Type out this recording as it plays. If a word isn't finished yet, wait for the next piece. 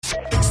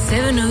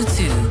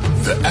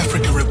7:02. The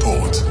Africa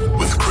Report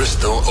with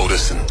Crystal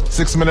Odison.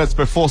 6 minutes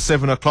before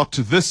 7 o'clock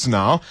to this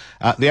now.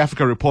 The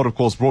Africa Report, of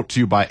course, brought to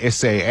you by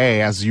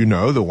SAA. As you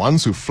know, the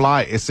ones who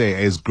fly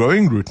SAA's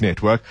growing route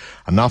network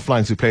are now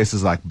flying to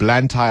places like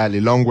Blantyre,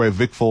 Lilongwe,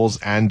 Vic Falls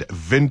and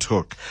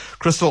Windhoek.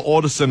 Crystal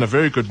Odison, a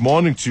very good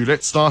morning to you.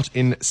 Let's start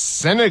in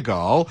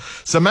Senegal.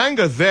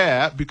 Samanga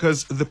there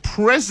because the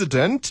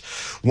president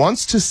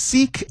wants to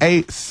seek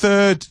a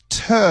third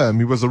term.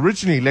 He was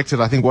originally elected,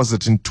 I think, was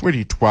it in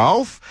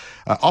 2012?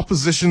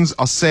 Oppositions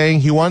are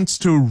saying he wants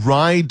to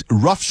ride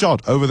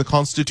roughshod over the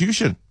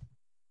constitution.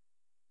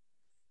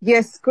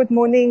 Yes, good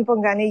morning,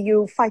 Bongani.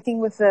 You fighting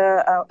with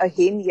a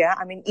hen here.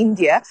 I'm in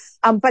India.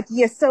 But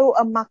yes, so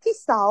Macky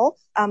Sall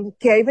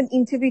gave an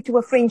interview to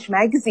a French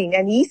magazine,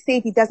 and he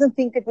said he doesn't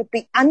think it would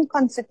be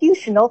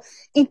unconstitutional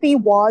if he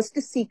was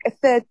to seek a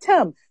third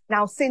term.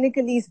 Now,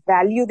 Senegalese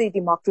value their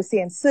democracy,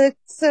 and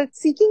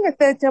seeking a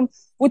third term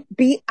would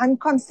be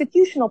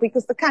unconstitutional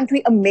because the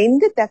country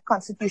amended that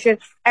constitution,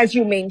 as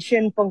you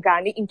mentioned,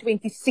 Bongani, in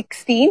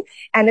 2016,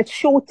 and it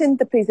shortened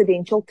the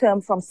presidential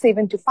term from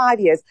 7 to 5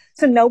 years.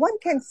 So no one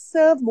can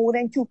serve more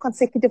than 2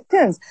 consecutive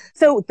terms.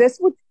 So this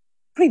would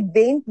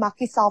prevent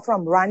Macky Sall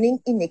from running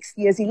in next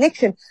year's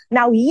election.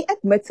 Now, he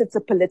admits it's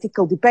a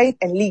political debate,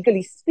 and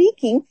legally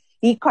speaking,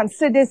 he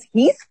considers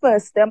his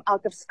first term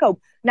out of scope.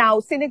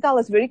 Now, Senegal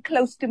is very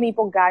close to me,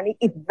 Bongani.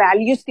 It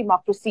values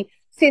democracy.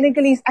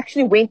 Senegalese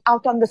actually went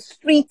out on the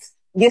streets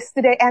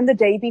yesterday and the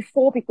day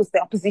before because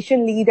the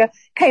opposition leader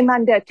came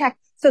under attack.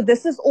 So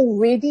this is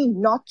already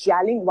not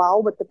gelling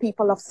well with the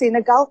people of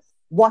Senegal.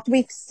 What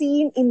we've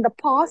seen in the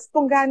past,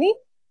 Bongani,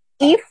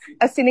 if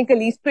a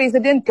Senegalese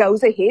president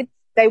goes ahead,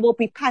 they will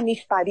be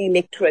punished by the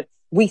electorate.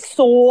 We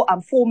saw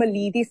former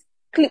leaders,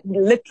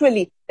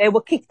 literally, they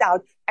were kicked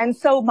out. And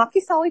so Macky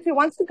Sall, if he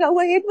wants to go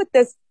ahead with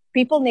this,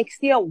 people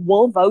next year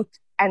will vote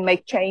and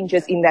make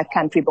changes in that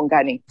country,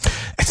 Bongani.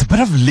 It's a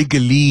bit of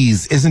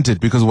legalese, isn't it?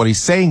 Because what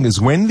he's saying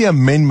is when the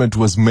amendment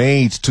was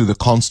made to the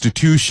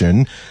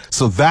Constitution,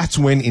 so that's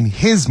when, in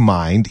his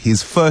mind,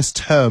 his first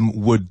term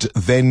would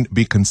then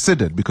be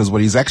considered. Because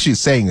what he's actually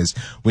saying is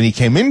when he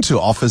came into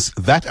office,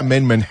 that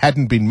amendment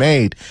hadn't been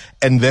made,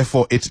 and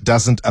therefore it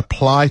doesn't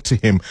apply to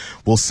him.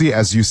 We'll see,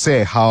 as you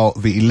say, how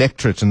the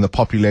electorate and the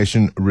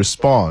population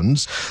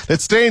responds.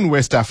 Let's stay in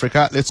West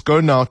Africa. Let's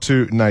go now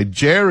to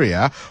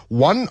Nigeria.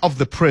 One of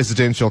the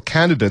presidential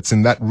candidates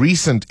in that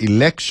recent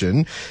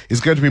election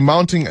is going to be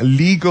mounting a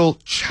legal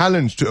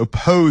challenge to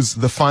oppose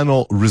the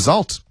final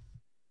result.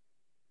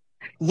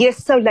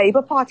 Yes, so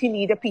Labour Party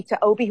leader Peter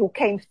Obi, who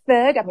came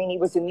third, he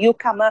was a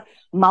newcomer,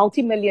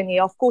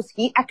 multi-millionaire, of course,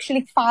 he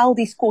actually filed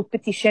his court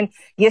petition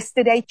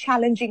yesterday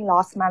challenging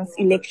last month's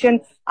election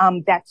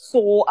that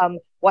saw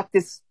what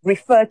is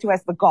referred to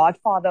as the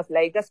godfather of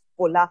Lagos,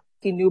 Bola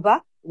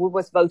Tinubu, who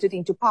was voted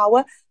into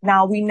power.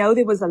 Now, we know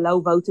there was a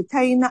low voter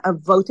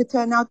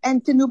turnout,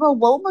 and Tinubu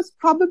will most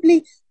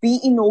probably be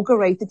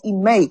inaugurated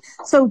in May.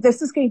 So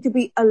this is going to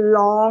be a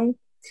long,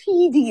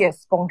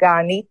 tedious,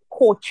 Bongani,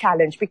 court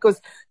challenge because,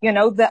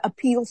 the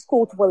appeals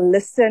court will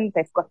listen.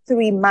 They've got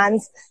 3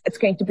 months. It's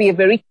going to be a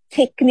very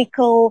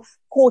technical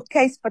court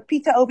case. But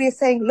Peter Obi is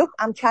saying, look,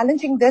 I'm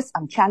challenging this.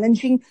 I'm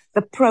challenging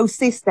the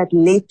process that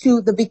led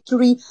to the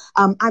victory.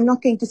 I'm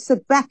not going to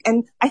sit back.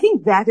 And I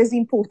think that is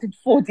important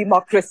for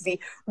democracy.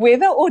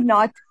 Whether or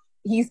not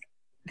he's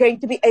going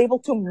to be able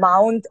to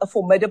mount a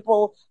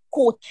formidable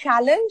court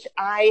challenge,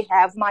 I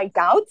have my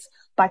doubts,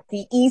 but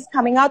he is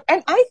coming out.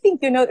 And I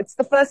think, it's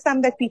the first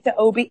time that Peter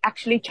Obi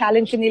actually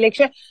challenged an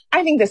election.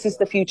 I think this is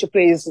the future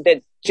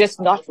president, just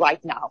not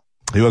right now.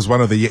 He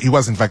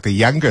was in fact the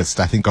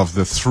youngest, I think, of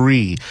the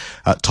 3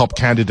 top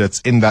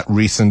candidates in that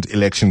recent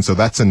election. So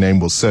that's a name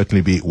we'll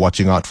certainly be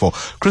watching out for.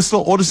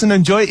 Crystal Odison,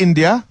 enjoy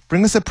India.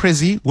 Bring us a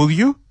prezi, will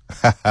you?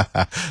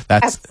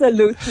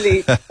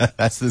 Absolutely.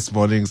 That's this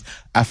morning's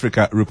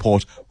Africa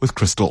Report with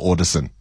Crystal Odison.